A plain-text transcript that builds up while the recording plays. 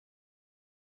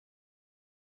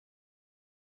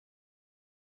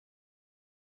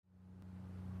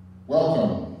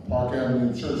Welcome, Park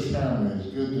Avenue Church family.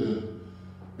 It's good to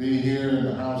be here in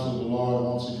the house of the Lord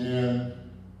once again.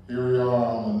 Here we are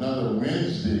on another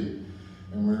Wednesday,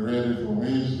 and we're ready for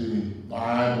Wednesday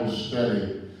Bible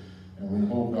study. And we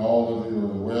hope that all of you are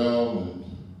well and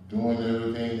doing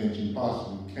everything that you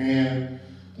possibly can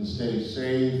to stay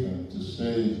safe and to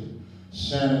stay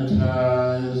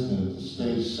sanitized and to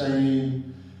stay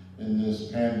sane in this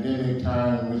pandemic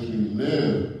time in which we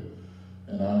live.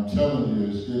 And I'm telling you,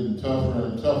 it's getting tougher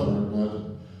and tougher,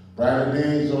 but brighter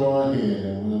days are ahead,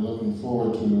 and we're looking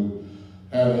forward to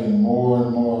having more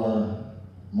and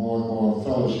more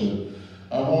fellowship.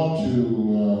 I want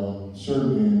to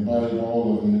certainly invite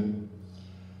all of you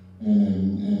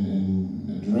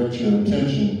and direct your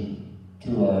attention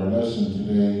to our lesson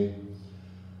today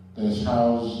that's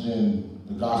housed in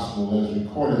the gospel as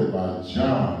recorded by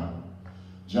John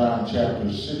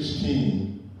chapter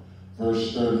 16,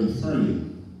 verse 33.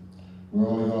 We're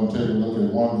only going to take a look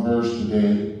at one verse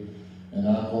today, and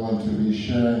I'm going to be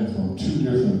sharing from two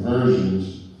different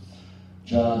versions.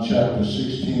 John chapter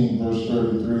 16, verse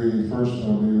 33. First,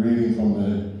 I'll be reading from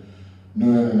the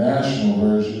New International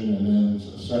Version, and then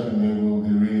secondly, we'll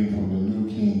be reading from the New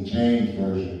King James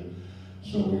Version.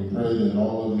 So we pray that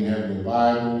all of you have your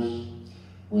Bibles,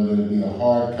 whether it be a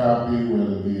hard copy,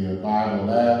 whether it be a Bible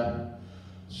app.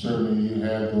 Certainly you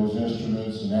have those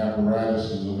instruments and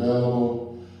apparatuses available.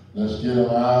 Let's get them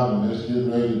out and let's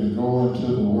get ready to go into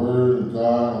the Word of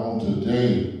God on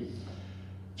today.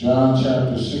 John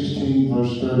chapter 16,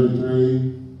 verse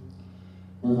 33.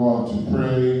 We're going to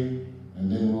pray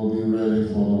and then we'll be ready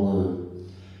for the Word.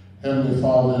 Heavenly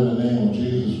Father, in the name of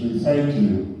Jesus, we thank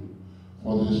you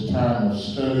for this time of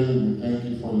study. We thank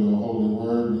you for your holy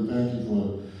Word. We thank you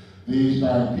for these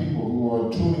 9 people who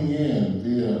are tuning in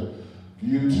via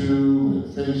YouTube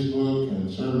and Facebook, and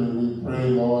certainly we pray,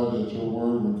 Lord, that your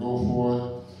word will go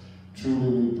forth. Truly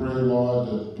we pray, Lord,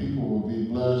 that people will be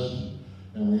blessed,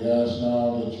 and we ask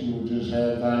now that you will just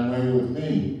have thine way with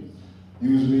me.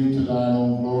 Use me to thine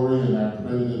own glory, and I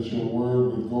pray that your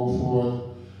word would go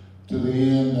forth to the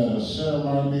end that a sinner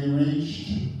might be reached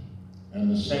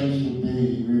and the saints would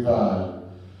be revived.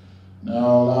 Now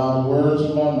allow the words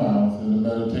of my mouth and the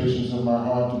meditations of my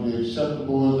heart to be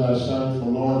acceptable in thy sight, for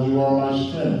Lord, you are my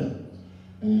strength,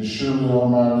 and you surely are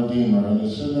my Redeemer. And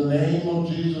it's in the name of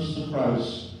Jesus the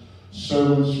Christ,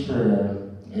 servant's prayer,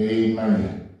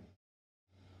 amen.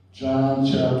 John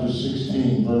chapter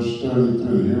 16, verse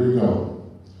 33, here we go.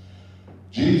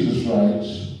 Jesus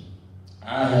writes,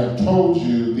 I have told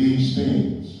you these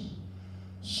things,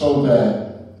 so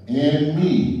that in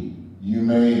me you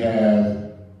may have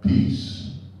peace.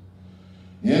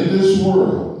 In this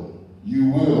world you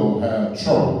will have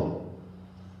trouble,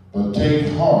 but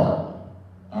take heart,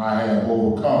 I have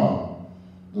overcome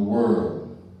the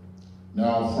world.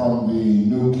 Now from the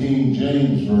New King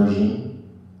James Version,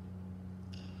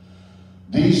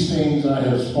 these things I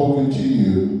have spoken to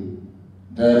you,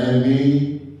 that in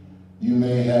me you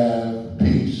may have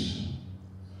peace.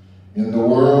 In the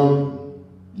world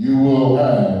you will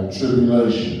have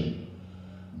tribulation,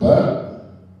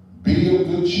 but be of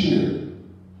good cheer,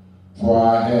 for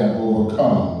I have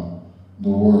overcome the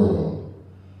world.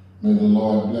 May the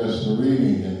Lord bless the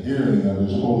reading and hearing of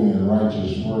his holy and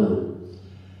righteous word.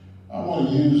 I want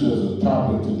to use as a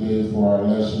topic today for our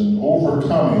lesson,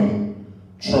 overcoming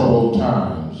troubled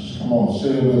times. Come on,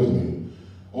 say it with me.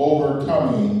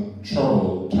 Overcoming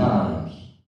troubled times.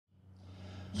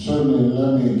 Certainly,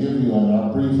 let me give you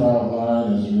a brief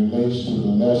outline as it relates to the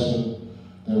lesson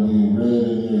that we read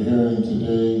in your hearing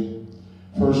today.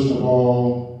 First of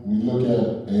all, we look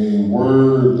at a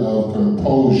word of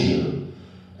composure.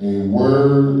 A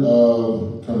word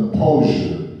of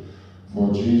composure.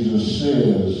 For Jesus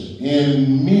says,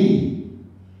 in me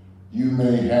you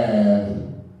may have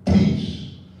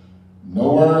peace.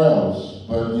 Nowhere else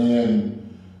but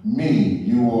in me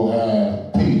you will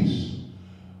have peace.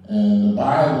 And the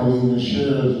Bible even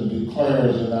shares and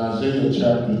declares in Isaiah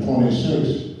chapter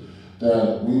 26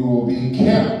 that we will be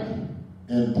kept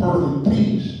in perfect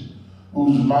peace,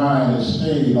 whose mind is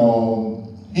stayed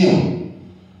on him.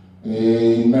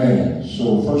 Amen.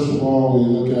 So first of all, we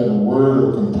look at a word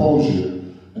of composure,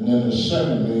 and then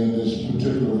secondly, in this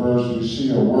particular verse, we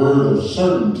see a word of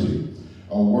certainty.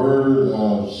 A word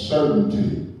of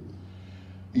certainty.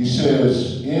 He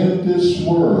says, in this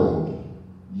world,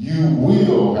 you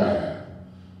will have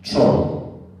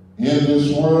trouble. In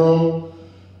this world,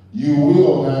 you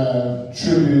will have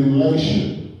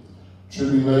tribulation.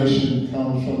 Tribulation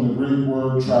comes from the Greek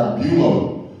word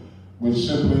tribulum, which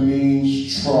simply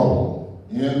means trouble.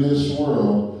 In this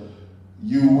world,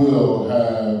 you will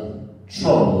have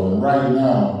trouble. And right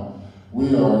now,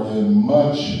 we are in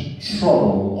much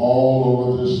trouble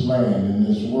all over this land, in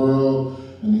this world,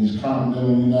 in these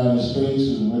continental United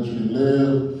States in which we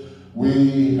live.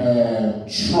 We have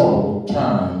troubled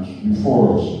times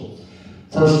before us.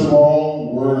 First of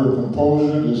all, word of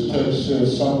composure. This text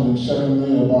says something,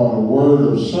 secondly, about a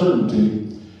word of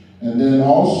certainty. And then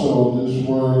also this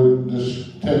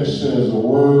text says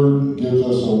gives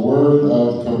us a word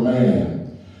of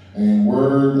command. A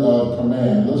word of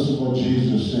command. Listen to what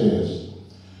Jesus says.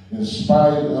 In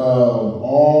spite of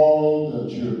all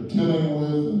that you're dealing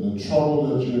with and the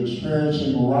trouble that you're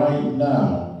experiencing right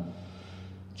now,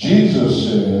 Jesus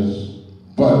says,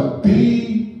 but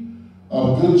be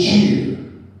of good cheer.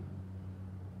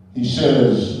 He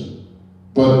says,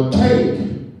 but take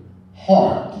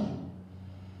heart.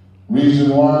 Reason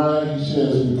why? He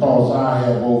says, because I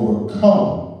have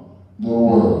overcome the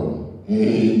world.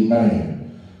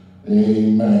 Amen.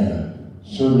 Amen.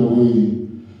 Certainly we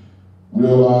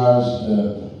realize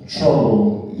that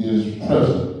trouble is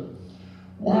present.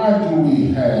 Why do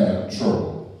we have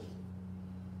trouble?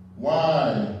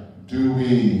 Why do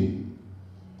we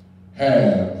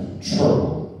have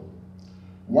trouble?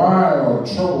 Why are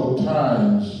troubled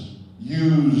times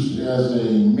used as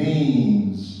a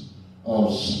means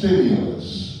of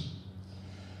stimulus?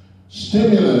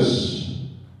 Stimulus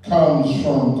comes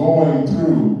from going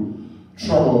through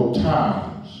troubled times.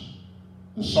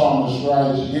 The psalmist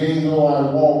writes, yea, though I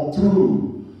walk through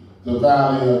the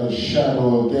valley of the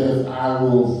shadow of death, I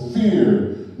will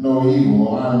fear no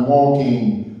evil. I'm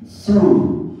walking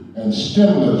through, and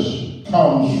stimulus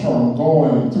comes from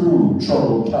going through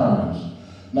troubled times.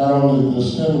 Not only the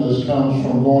stimulus comes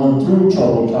from going through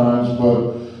troubled times,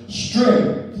 but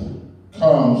strength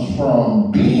comes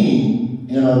from being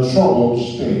in a troubled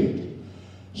state.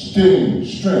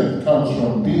 Strength comes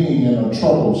from being in a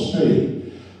troubled state.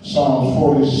 Psalms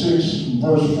 46,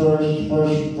 first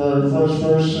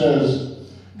verse says,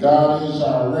 God is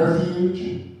our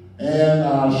refuge and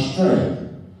our strength,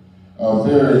 a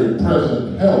very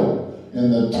present help in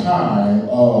the time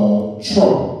of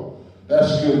trouble.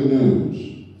 That's good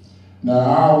news. Now,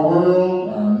 our world,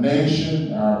 our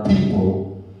nation, our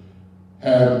people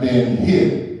have been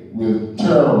hit with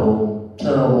terrible,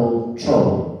 terrible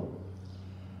trouble.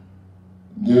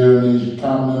 During these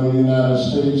continental United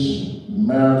States,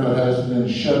 America has been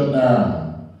shut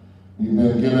down. We've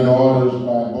been given orders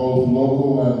by both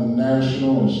local and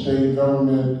national and state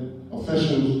government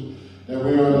officials that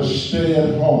we are to stay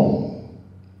at home.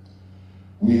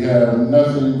 We have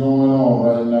nothing going on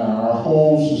right now. Our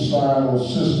whole societal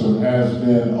system has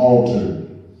been altered.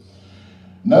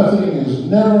 Nothing has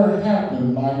never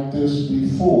happened like this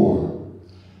before.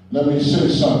 Let me say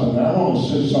something. I want to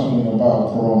say something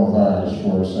about coronavirus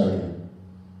for a second.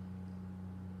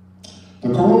 The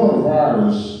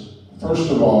coronavirus, first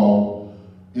of all,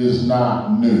 is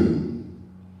not new.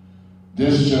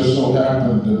 This just so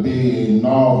happened to be a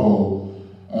novel,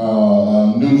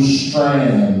 a new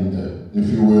strand, if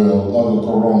you will, of the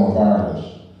coronavirus.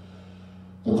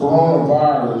 The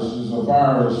coronavirus is a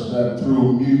virus that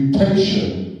through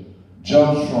mutation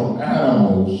jumps from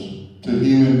animals to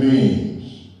human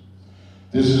beings.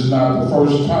 This is not the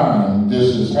first time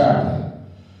this has happened.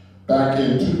 Back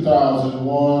in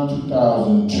 2001,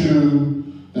 2002,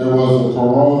 there was a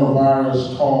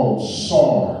coronavirus called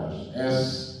SARS.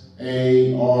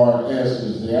 S-A-R-S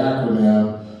is the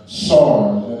acronym,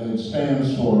 SARS, and it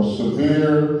stands for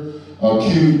Severe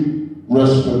Acute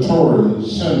Respiratory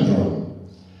Syndrome.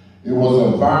 It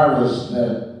was a virus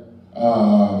that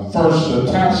first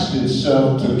attached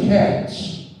itself to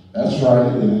cats. That's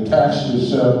right, it attached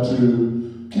itself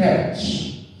to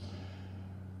cats.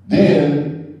 Then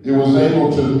it was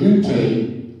able to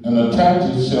mutate and attach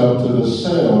itself to the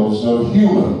cells of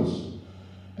humans.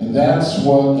 And that's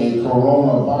what a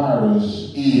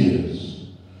coronavirus is.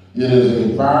 It is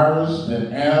a virus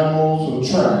that animals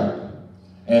attract,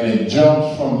 and it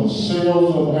jumps from the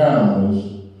cells of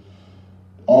animals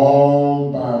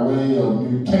all by way of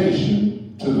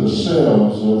mutation to the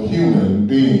cells of human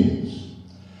beings.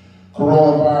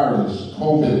 Coronavirus,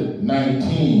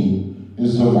 COVID-19,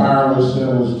 is the virus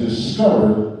that was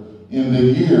discovered in the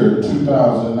year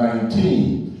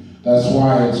 2019. That's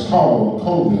why it's called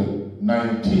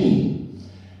COVID-19.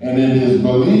 And it is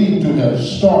believed to have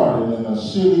started in a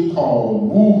city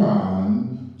called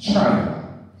Wuhan,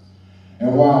 China.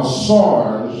 And while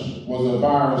SARS was a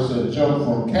virus that jumped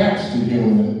from cats to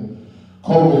human,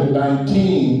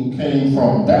 COVID-19 came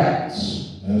from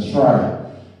bats. That's right,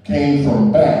 came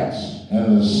from bats.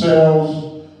 And the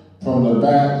cells from the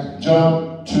bats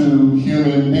jumped to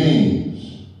human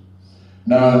beings.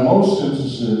 Now, in most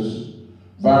instances,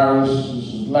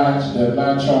 viruses that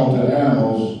latch onto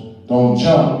animals don't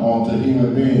jump onto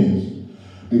human beings,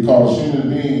 because human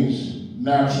beings,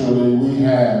 naturally, we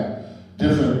have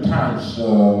different types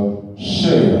of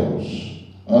cells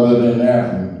other than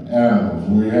animals.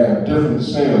 We have different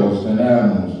cells than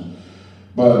animals.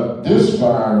 But this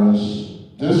virus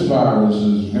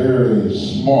is very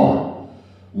smart.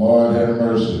 Lord have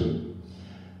mercy.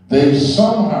 They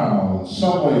somehow, in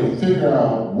some way, figure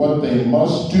out what they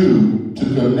must do to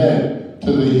connect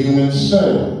to the human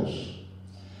cells.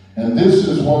 And this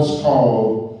is what's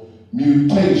called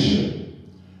mutation.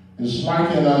 It's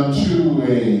likened unto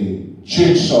a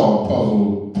jigsaw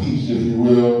puzzle piece, if you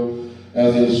will,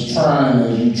 as you're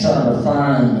trying to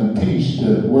find the piece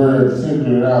where it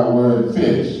figured out where it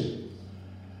fits.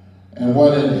 And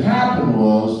what had happened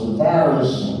was the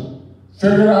virus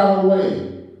figured out a way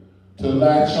to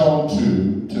latch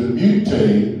onto, to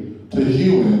mutate to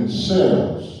human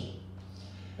cells.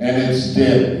 And it's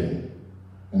deadly.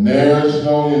 And there is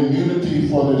no immunity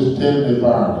for this deadly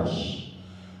virus.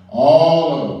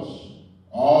 All of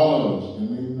us, and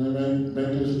let me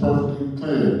make this perfectly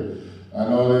clear. I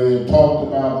know they have talked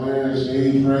about various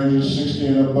age ranges, 60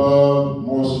 and above,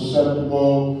 more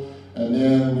susceptible, and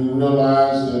then we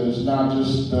realize that it's not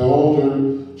just the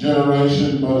older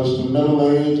generation, but it's the middle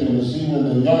age and it's even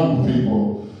the young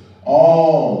people.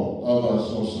 All of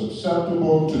us are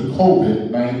susceptible to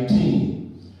COVID-19.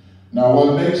 Now,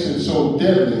 what makes it so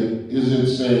deadly is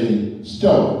it's a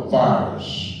stealth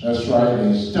virus. That's right,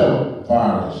 a stealth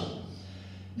virus.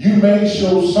 You may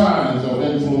show signs of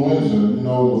influenza,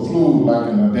 the flu,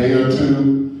 like in a day or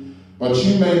two, but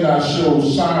you may not show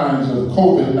signs of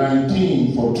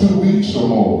COVID-19 for 2 weeks or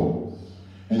more.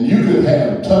 And you could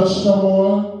have touched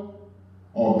someone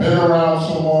or been around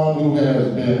someone who has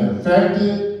been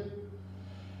infected,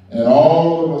 and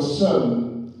all of a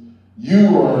sudden,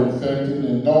 you are infected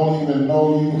and don't even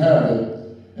know you have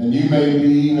it, and you may be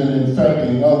even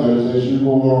infecting others as you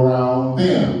go around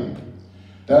them.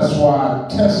 That's why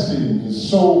testing is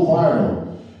so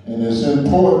vital, and it's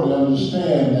important to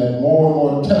understand that more and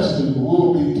more testing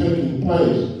will be taking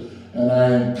place, and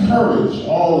I encourage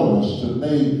all of us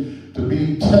to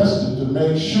be tested to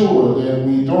make sure that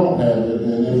we don't have it,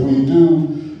 and if we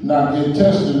do not get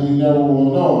tested, we never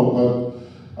will know.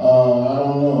 But I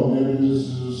don't know, maybe this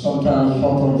is sometimes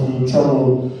through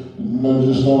trouble,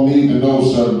 just don't need to know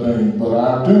certain things, but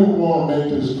I do want to make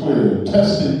this clear.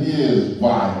 Testing is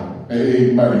vital.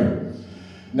 Amen.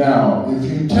 Now, if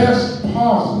you test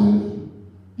positive,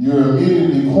 you're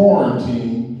immediately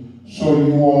quarantined so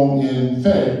you won't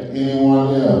infect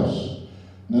anyone else.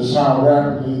 This is how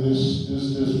rapidly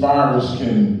this virus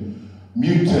can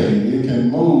mutate. It can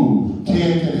move.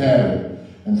 10 can have it.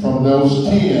 And from those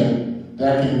 10,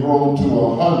 that can grow to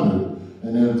 100.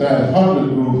 And if that 100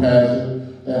 group has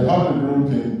it, that 100 group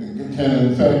can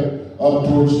infect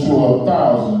upwards to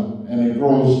 1,000. And it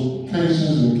grows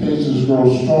cases, and cases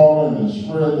grow stronger, and it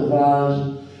spread the virus,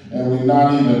 and we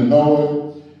not even know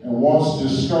it. And once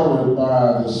discovered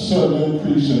by the sudden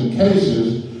increase in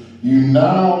cases, you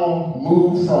now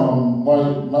move from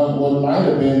what might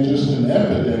have been just an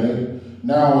epidemic,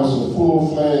 now it's a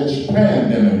full-fledged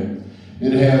pandemic.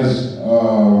 It has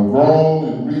grown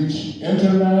and reached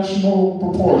international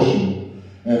proportion,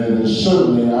 and it is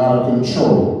certainly out of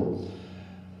control.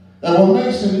 And what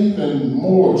makes it even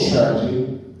more tragic,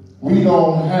 we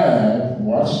don't have,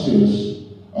 watch this,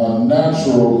 a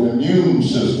natural immune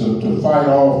system to fight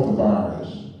off the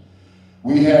virus.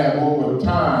 We have, over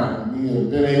time, we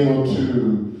have been able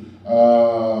to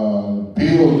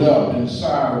build up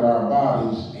inside of our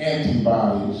bodies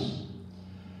antibodies,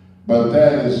 but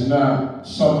that is not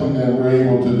something that we're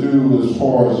able to do as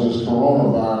far as this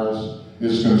coronavirus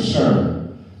is concerned.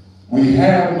 We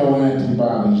have no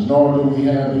antibodies, nor do we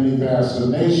have any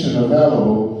vaccination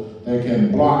available that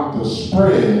can block the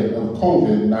spread of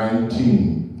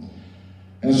COVID-19.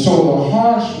 And so the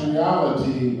harsh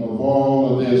reality of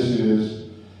all of this is,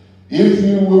 if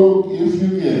you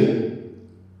get it,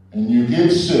 and you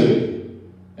get sick,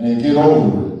 and get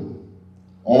over it,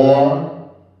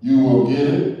 or you will get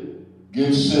it,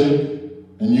 get sick,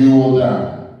 and you will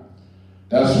die.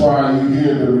 That's why you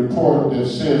hear the report that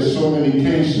says so many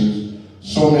cases,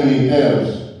 so many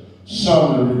deaths,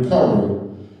 some that recover.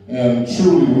 And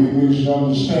truly, we should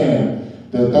understand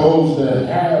that those that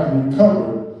have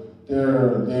recovered,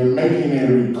 they're making a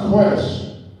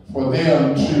request for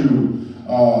them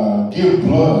to give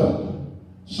blood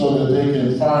so that they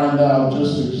can find out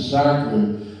just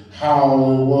exactly how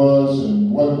it was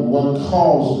and what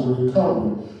caused the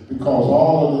recovery, because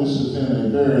all of this is in a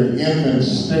very infant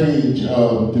stage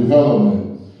of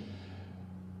development.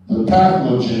 The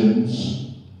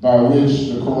pathogens by which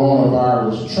the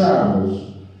coronavirus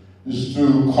travels is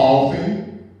through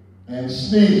coughing and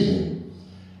sneezing.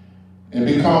 It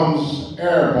becomes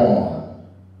airborne.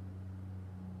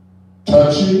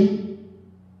 Touching,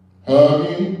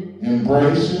 hugging,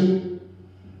 embracing,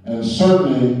 and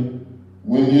certainly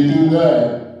when you do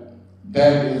that,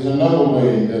 that is another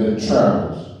way that it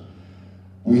travels.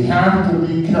 We have to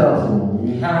be careful.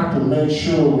 We have to make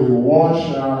sure we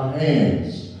wash our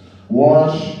hands.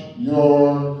 Wash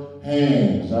your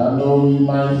hands. I know you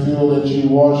might feel that you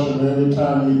wash them every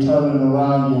time you're turning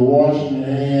around, you're washing your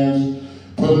hands,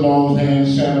 putting on hand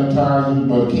sanitizer,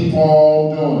 but keep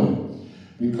on doing it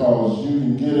because you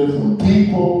can get it from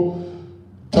people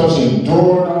touching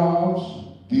doorknobs,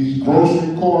 these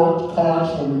grocery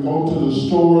carts when we go to the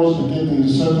stores to get the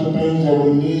essential things that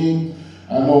we need.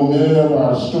 I know many of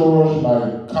our stores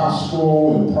like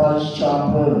Costco and Price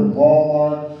Chopper and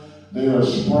Walmart, they are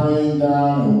spraying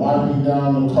down and wiping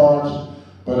down the carts,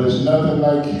 but it's nothing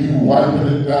like you wiping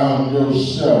it down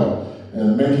yourself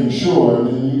and making sure. And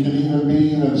then you can even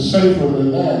be even safer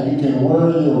than that. You can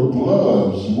wear your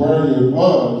gloves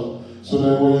so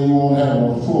that way you won't have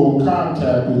a full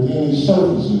contact with any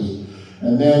surfaces.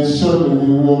 And then certainly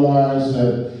we realize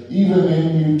that even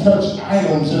when you touch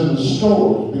items in the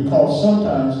stores, because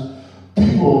sometimes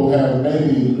people have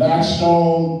maybe latched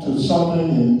on to something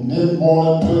and didn't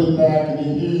want to put it back, and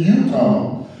then here you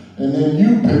come, and then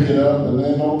you pick it up, and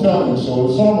then no telling. So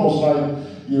it's almost like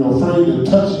you're afraid to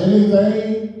touch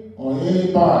anything or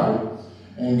anybody,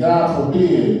 and God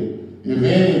forbid, if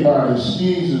anybody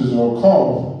sneezes or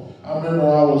coughs. I remember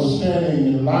I was standing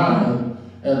in line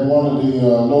at one of the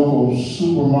local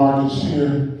supermarkets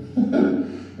here,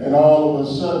 and all of a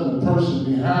sudden the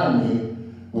person behind me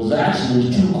was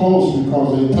actually too close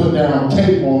because they put down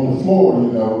tape on the floor,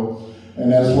 you know,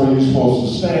 and that's where you're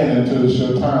supposed to stand until it's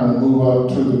your time to move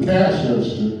up to the cash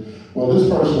register. Well, this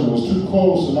person was too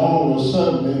close, and all of a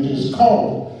sudden they just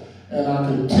coughed. And I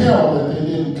could tell that they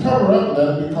didn't cover up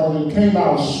that because it came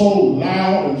out so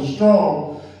loud and strong.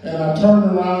 And I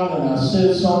turned around and I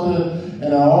said something,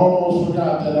 and I almost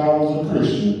forgot that I was a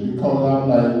Christian because I'm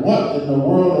like, what in the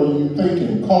world are you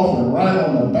thinking? Coughing right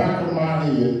on the back of my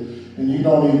head, and you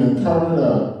don't even cover it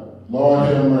up. Lord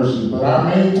have mercy. But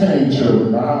I maintain,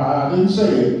 children. I didn't say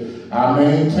it. I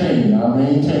maintain. I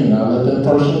let that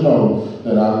person know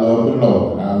that I love the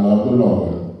Lord. I love the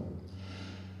Lord.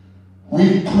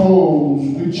 We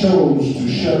chose to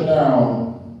shut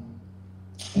down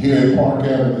here at Park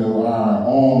Avenue our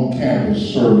own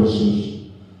campus services,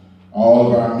 all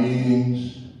of our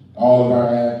meetings, all of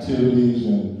our activities,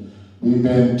 and we've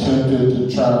been tempted to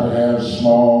try to have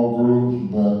small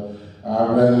groups, but I'd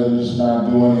rather just not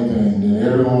do anything than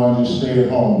everyone just stay at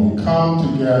home. We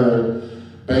come together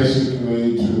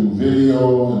basically to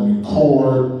video and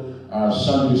record our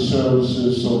Sunday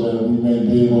services so that we may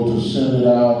be able to send it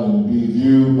out and be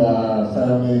viewed by our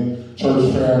family,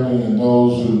 church family, and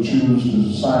those who choose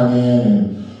to sign in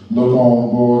and look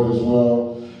on board as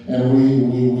well. And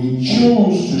we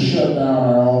choose to shut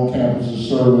down our own campus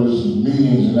services,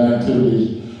 meetings, and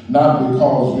activities, not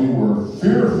because we were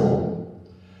fearful,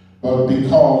 but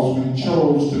because we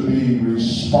chose to be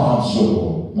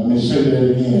responsible. Let me say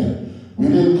that again. We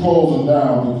didn't close them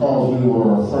down because we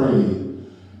were afraid.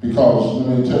 Because,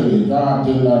 let me tell you, God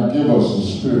did not give us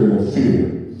a spirit of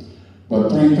fear. But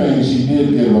three things he did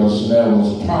give us, and that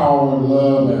was power,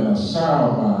 love, and a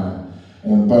sound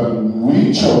mind. But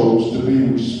we chose to be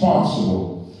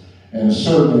responsible. And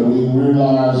certainly we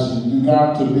realize you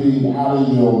got to be out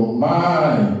of your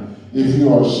mind if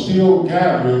you are still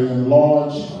gathering in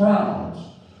large crowds,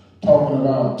 talking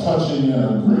about touching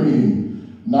and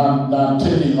agreeing, not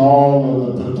taking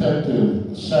all of the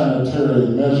protective sanitary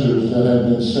measures that have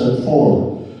been set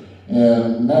forth.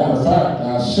 And matter of fact,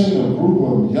 I seen a group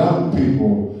of young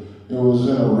people. It was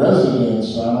in a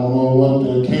residence. I don't know what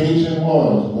the occasion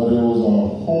was, but it was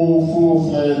a whole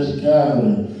full-fledged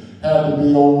gathering. Had to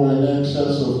be over in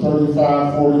excess of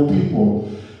 35, 40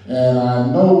 people. And I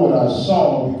know what I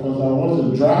saw because I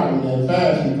wasn't driving that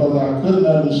fast because I couldn't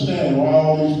understand why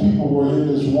all these people were in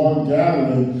this one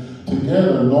gathering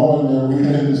together, knowing that we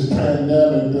had this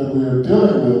pandemic that we were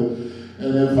dealing with.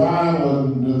 And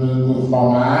if my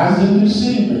eyes didn't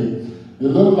deceive me, it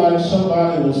looked like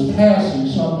somebody was passing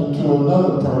something to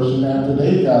another person after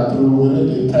they got through with it.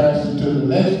 They passed it to the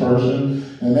next person,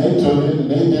 and they took it, and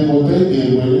they did what they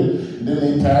did with it. And then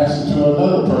they passed it to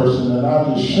another person, and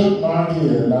I just shook my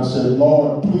head, and I said,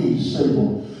 Lord, please save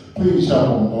them. Please help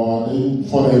them, Lord,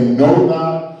 for they know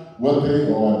not what they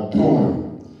are doing.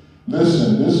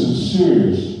 Listen, this is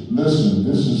serious. Listen,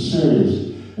 this is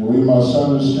serious. And we must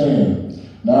understand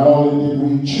Not only did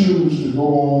we choose to go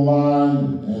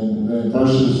online and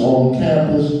versus on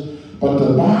campus, but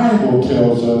the Bible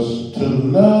tells us to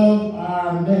love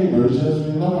our neighbors as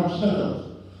we love ourselves.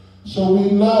 So we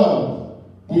love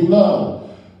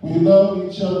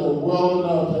each other well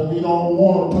enough that we don't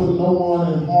want to put no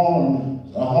one in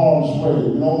harm's way.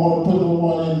 We don't want to put no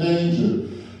one in danger.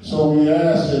 So we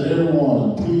ask that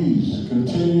everyone, please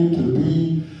continue to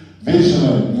be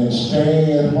vigilant and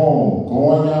staying at home,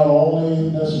 going out only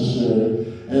if necessary.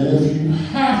 And if you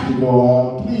have to go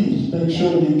out, please make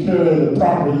sure you carry the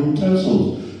proper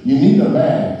utensils. You need a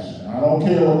mask. I don't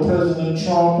care what President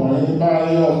Trump or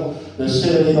anybody else that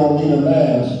said they don't need a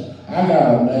mask. I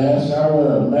got a mask. I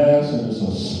wear a mask, and it's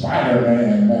a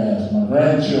Spider-Man mask. My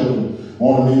grandchildren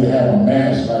wanted me to have a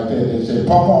mask like that. They said,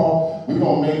 Papa, we're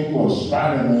going to make you a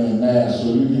Spider-Man mask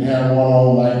so you can have one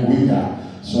on like we got.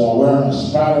 So I wear my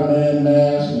Spider-Man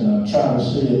mask, and I try to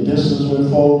stay a distance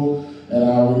with folks. And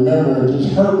I remember it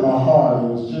just hurt my heart. It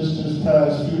was just this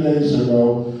past few days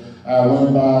ago. I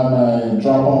went by and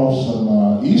dropped off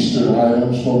some Easter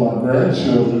items for my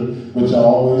grandchildren, which I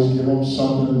always give them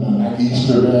something like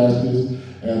Easter baskets.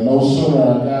 And no sooner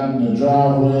I got in the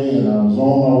driveway and I was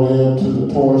on my way up to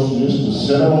the porch just to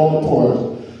sit them on the porch,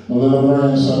 my little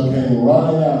grandson came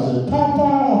running out and said,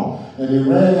 Papa! And he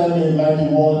ran at me like he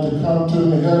wanted to come to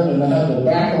me, and I had to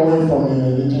back away from him,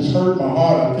 and it just hurt my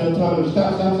heart. I kept telling him,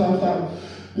 stop.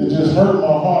 It just hurt my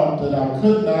heart that I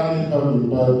could not help him.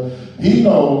 But he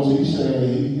knows, he said,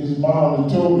 his mom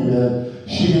had told me that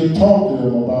she had talked to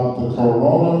him about the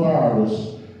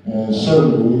coronavirus, and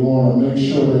certainly we want to make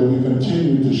sure that we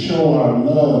continue to show our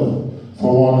love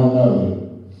for one another.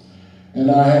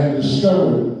 And I had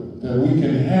discovered that we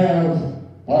can have,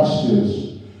 watch this,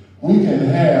 we can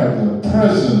have the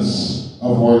presence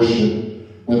of worship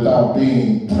without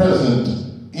being present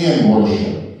in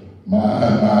worship. My,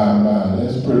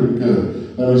 that's pretty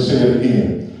good. Let me say it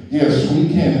again. Yes, we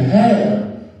can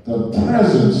have the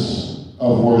presence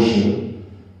of worship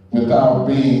without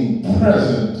being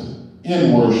present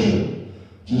in worship.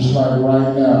 Just like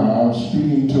right now, I'm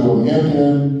speaking to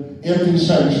an empty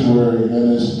sanctuary,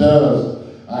 and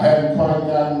I haven't quite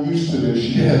gotten used to this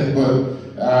yet, but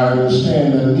I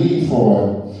understand the need for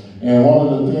it. And one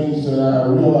of the things that I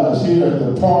realized here at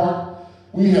the park,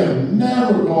 we have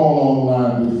never gone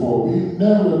online before. We've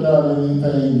never done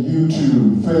anything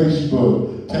YouTube,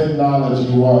 Facebook,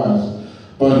 technology-wise.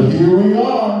 But here we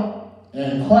are.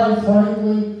 And quite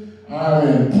frankly, I'm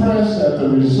impressed at the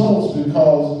results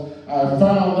because I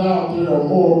found out there are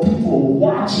more people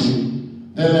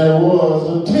watching than there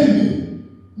was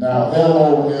attending. Now,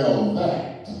 LOL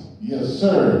that. Yes,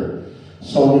 sir.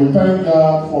 So we thank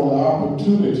God for the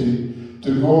opportunity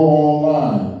to go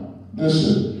online.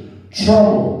 Listen,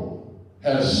 trouble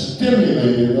has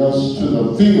stimulated us to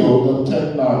the field of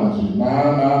technology.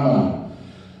 My.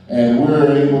 And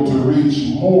we're able to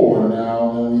reach more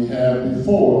now than we had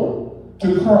before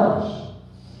to Christ.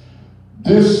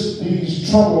 These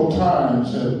troubled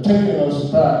times have taken us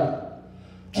back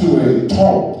to a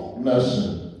taught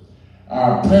lesson.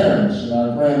 Our parents and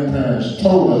our grandparents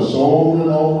told us over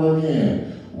and over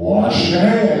again, wash your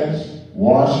hands,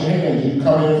 wash your hands. You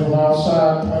come in from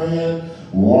outside playing,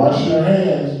 wash your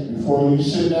hands. Before you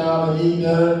sit down and eat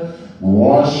dinner,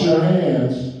 wash your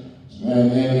hands.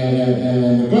 And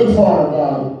the good part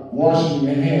about washing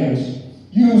your hands,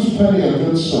 use plenty of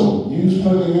good soap. Use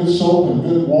plenty of good soap and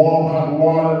good warm hot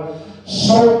water.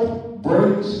 Soap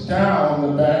breaks down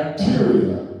the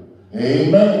bacteria.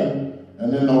 Amen.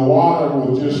 And then the water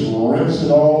will just rinse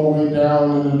it all the way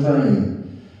down in the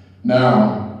drain.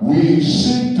 Now, we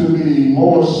seek to be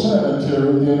more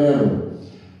sanitary than ever.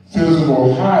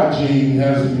 Physical hygiene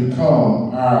has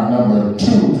become our number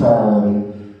 2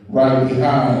 priority, right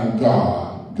behind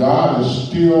God. God is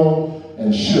still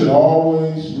and should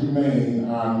always remain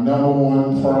our number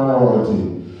 1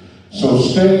 priority. So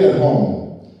stay at home.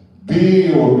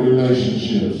 Build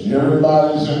relationships.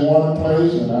 Everybody's in one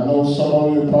place, and I know some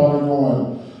of you are probably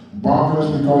going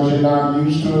bonkers because you're not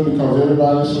used to it, because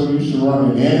everybody's so used to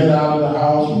running in and out of the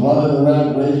house, running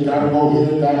around, race, gotta go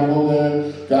here, gotta go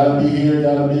there, gotta be here,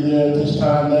 gotta be there at this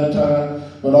time, that time.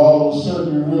 But all of a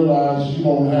sudden you realize you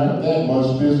don't have that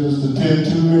much business to tend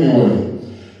to anyway.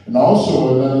 And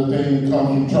also another thing that comes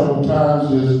from troubled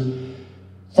times is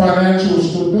financial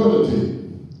stability.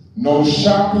 No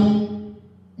shopping,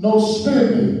 no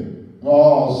spending.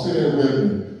 Oh, say it with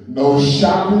me. No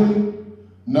shopping,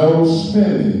 no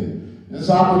spending. This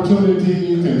opportunity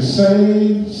you can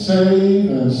save,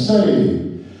 and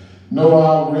save. No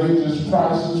outrageous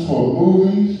prices for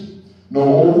movies, no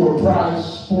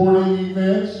overpriced sporting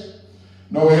events,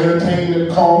 no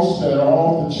entertainment costs that are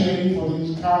off the chain for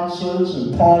these concerts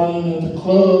and partying at the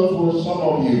clubs where some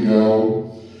of you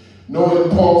go. No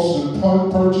impulsive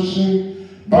purchasing,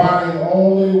 buying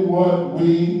only what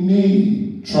we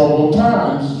need. Troubled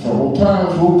times will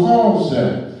cause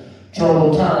that.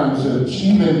 Troubled times have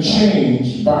even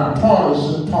changed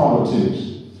bipartisan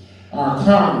politics. Our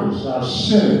Congress, our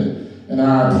Senate, and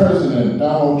our President,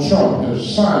 Donald Trump, have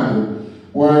signed it,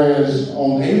 whereas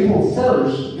on April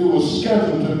 1st, it was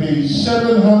scheduled to be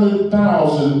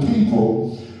 700,000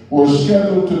 people were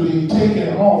scheduled to be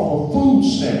taken off of food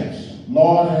stamps.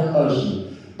 Lord have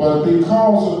mercy. But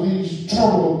because of these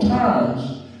troubled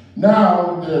times,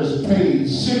 now there's paid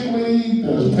sick leave,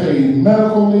 there's paid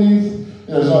medical leave,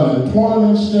 there's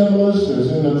unemployment stimulus,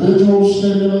 there's individual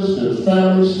stimulus, there's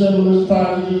family stimulus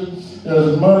packages,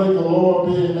 there's money galore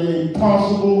being made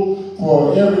possible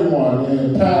for everyone.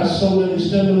 And passed so many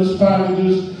stimulus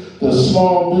packages. The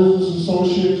Small Business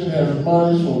Association has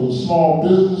money for the small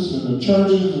business and the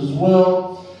churches as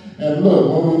well. And look,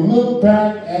 when we look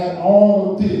back at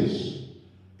all of this,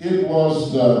 it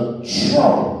was the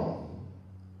trouble,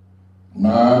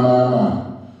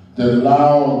 that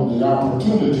allowed the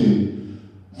opportunity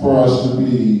for us to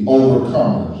be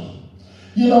overcomers.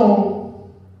 You know,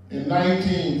 in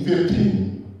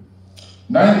 1915,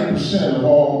 90% of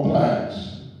all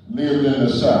blacks lived in the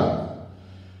South,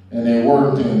 and they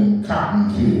worked in cotton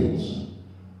fields.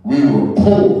 We were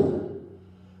poor.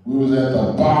 We was at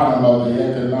the bottom of the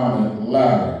economic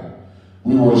ladder.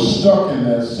 We were stuck in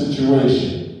that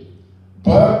situation.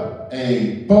 But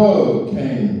a bug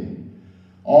came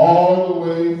all the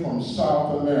way from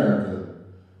South America,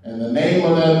 and the name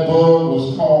of that bug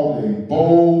was called a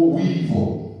boll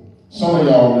weevil. Some of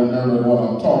y'all remember what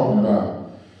I'm talking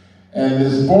about. And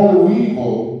this boll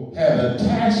weevil had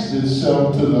attached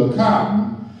itself to the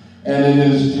cotton, and it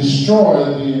has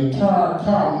destroyed the entire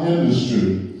cotton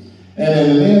industry.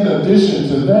 And in addition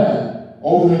to that,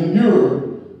 over in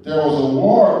Europe, there was a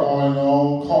war going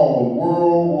on called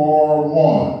World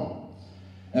War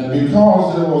I. And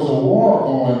because there was a war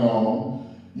going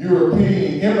on,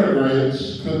 European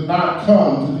immigrants could not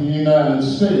come to the United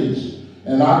States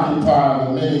and occupy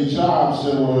the many jobs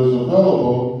that were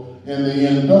available in the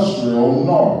industrial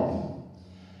north.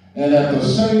 And at the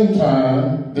same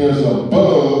time, there's a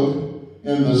bug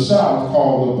in the South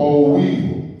called the boll weevil.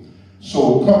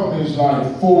 So companies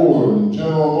like Ford and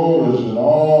General Motors and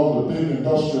all the big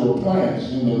industrial plants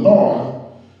in the north,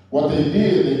 what they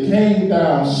did, they came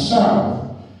down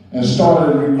south and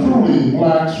started recruiting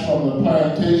blacks from the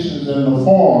plantations and the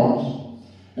farms,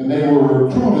 and they were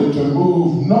recruited to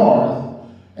move north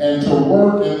and to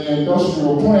work in the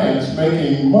industrial plants,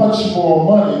 making much more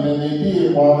money than they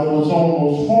did while they was on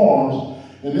those farms.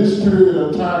 In this period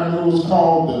of time, it was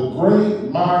called the Great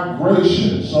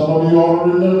Migration. Some of you ought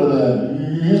to remember that.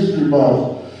 You history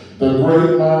buffs, the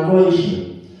Great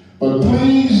Migration. But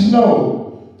please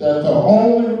know that the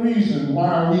only reason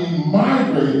why we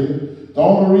migrated, the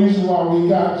only reason why we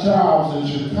got jobs in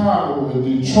Chicago and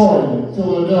Detroit and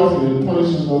Philadelphia and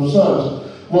places of such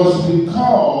was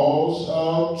because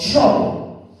of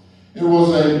trouble. It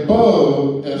was a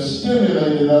bug that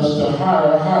stimulated us to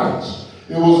higher heights.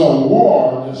 It was a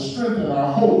war that strengthened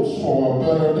our hopes for a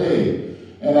better day.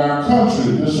 And our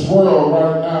country, this world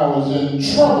right now, is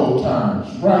in troubled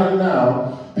times right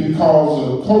now because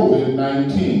of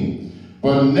COVID-19.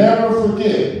 But never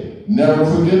forget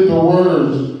the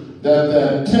words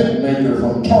that tent maker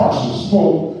from Tarsus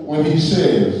spoke when he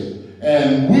says,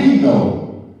 and we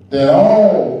know that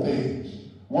all things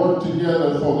work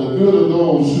together for the good of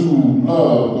those who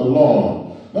love the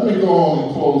Lord. Let me go on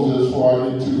and close this before I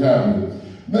get too happy.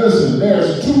 Listen,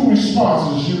 there's two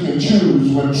responses you can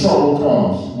choose when trouble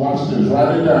comes. Watch this,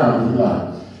 write it down if you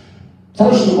like.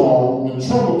 First of all, when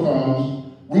trouble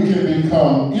comes, we can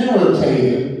become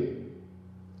irritated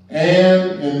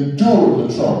and endure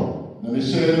the trouble. Let me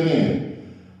say it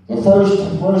again. The first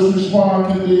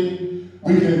response can be,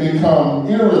 we can become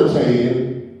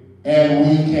irritated and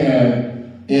we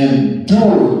can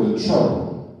endure the trouble.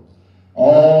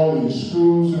 All these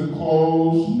schools are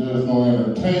closed, there's no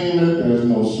entertainment, there's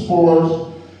no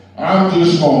sports. I'm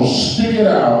just going to stick it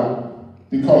out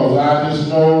because I just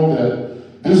know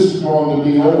that this is going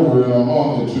to be over in a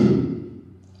month or two.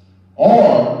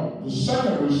 Or the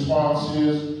second response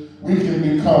is we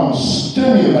can become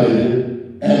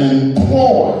stimulated and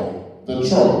employ the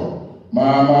trouble.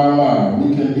 My.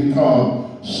 We can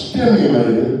become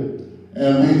stimulated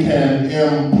and we can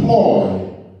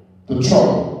employ the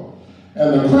trouble.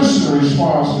 And the Christian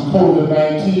response to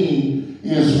COVID-19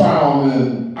 is found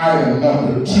in item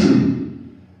number 2.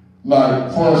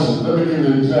 Like, for instance, let me give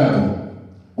you an example.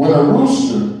 When a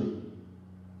rooster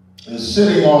is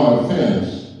sitting on a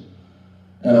fence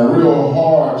and a real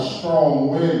hard, strong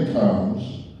wind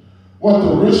comes, what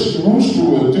the rooster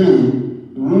would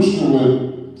do, the rooster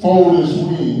would fold his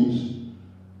wings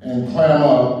and clam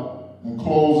up and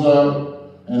close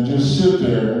up and just sit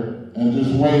there and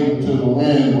just wait until the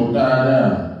wind will die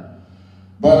down.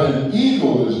 But an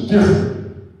eagle is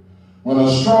different. When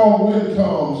a strong wind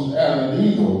comes at an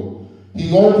eagle,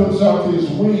 he opens up his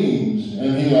wings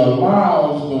and he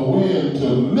allows the wind to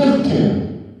lift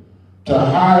him to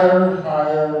higher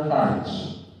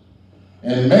heights.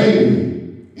 And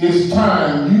maybe it's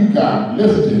time you got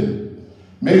lifted.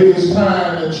 Maybe it's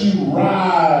time that you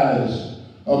rise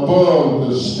above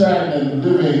the stagnant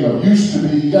living of used to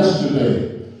be yesterday.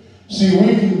 See,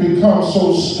 we can become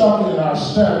so stuck in our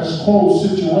status quo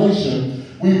situation,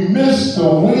 we miss the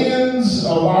winds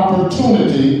of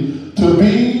opportunity to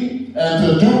be and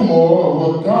to do more of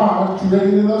what God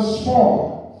created us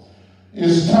for.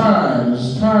 It's time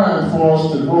for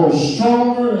us to grow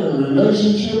stronger in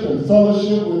relationship and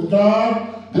fellowship with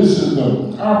God. This is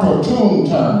the opportune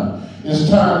time. It's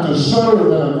time to serve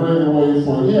in a greater way,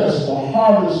 for yes, the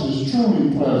harvest is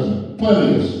truly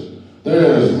plenteous.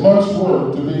 There is much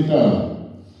work to be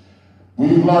done.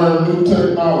 We've learned new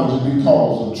technology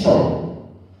because of trouble.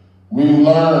 We've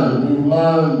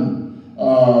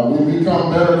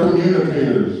become better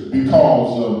communicators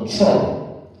because of trouble.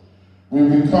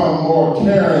 We've become more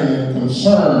caring and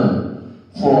concerned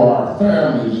for our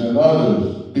families and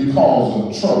others because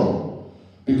of trouble.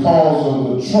 Because of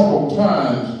the troubled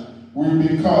times, we've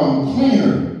become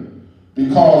cleaner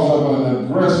because of an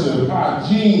aggressive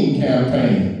hygiene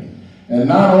campaign. And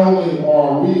not only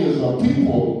are we as a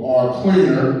people are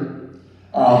cleaner,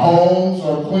 our homes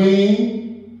are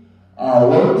clean, our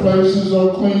workplaces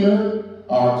are cleaner,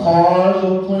 our cars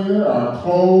are cleaner, our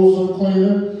clothes are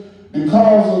cleaner.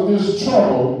 Because of this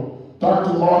trouble,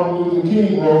 Dr. Martin Luther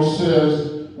King wrote,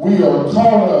 says, we are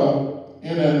caught up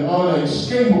in an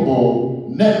unescapable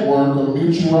network of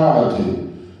mutuality.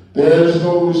 There's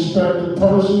no respected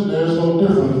person, there's no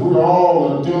difference. We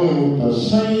all are dealing with the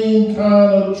same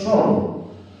kind of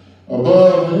trouble.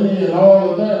 Above any and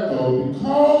all of that, though,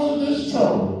 because of this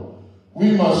trouble,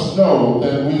 we must know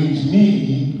that we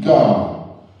need God.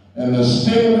 And the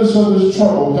stimulus of this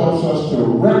trouble helps us to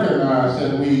recognize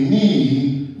that we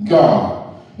need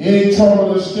God. Any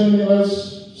trouble that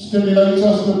stimulates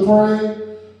us to pray,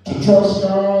 to trust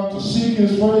God, to seek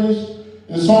His face,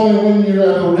 it's only when you're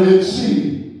at a Red Sea.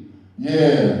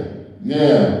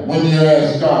 When you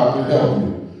ask God to help you.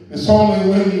 It's only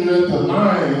when you're in the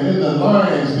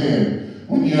lion's den,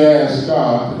 when you ask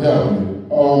God to help you.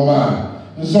 Oh my.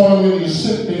 It's only when you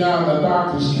sit beyond the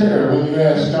doctor's care, when you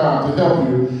ask God to help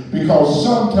you, because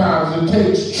sometimes it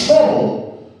takes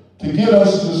trouble to get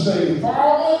us to say,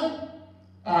 Father,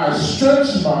 I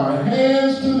stretch my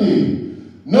hands to thee.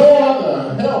 No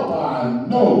other help I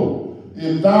know.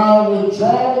 If thou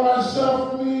withdraw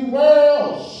thyself from me, where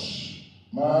else?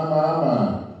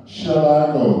 My, shall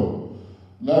I go?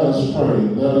 Let us pray,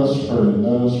 let us pray,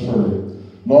 let us pray.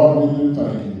 Lord, we do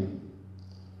thank you.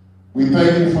 We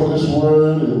thank you for this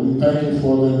word, and we thank you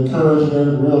for the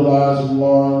encouragement, realizing,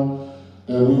 Lord,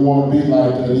 that we want to be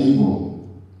like that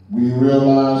eagle. We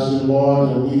realize, Lord,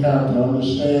 that we have to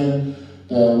understand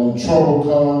that when trouble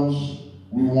comes,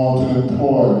 we want to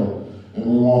employ and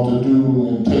we want to do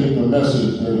and take the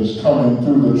message that is coming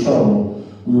through the trouble.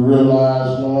 We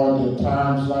realize, Lord, that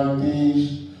times like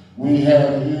these, we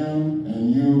have you,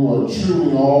 and you are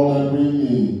truly all that we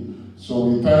need. So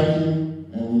we thank you,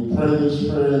 and we pray this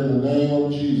prayer in the name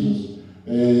of Jesus.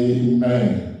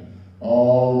 Amen.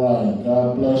 All right.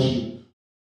 God bless you.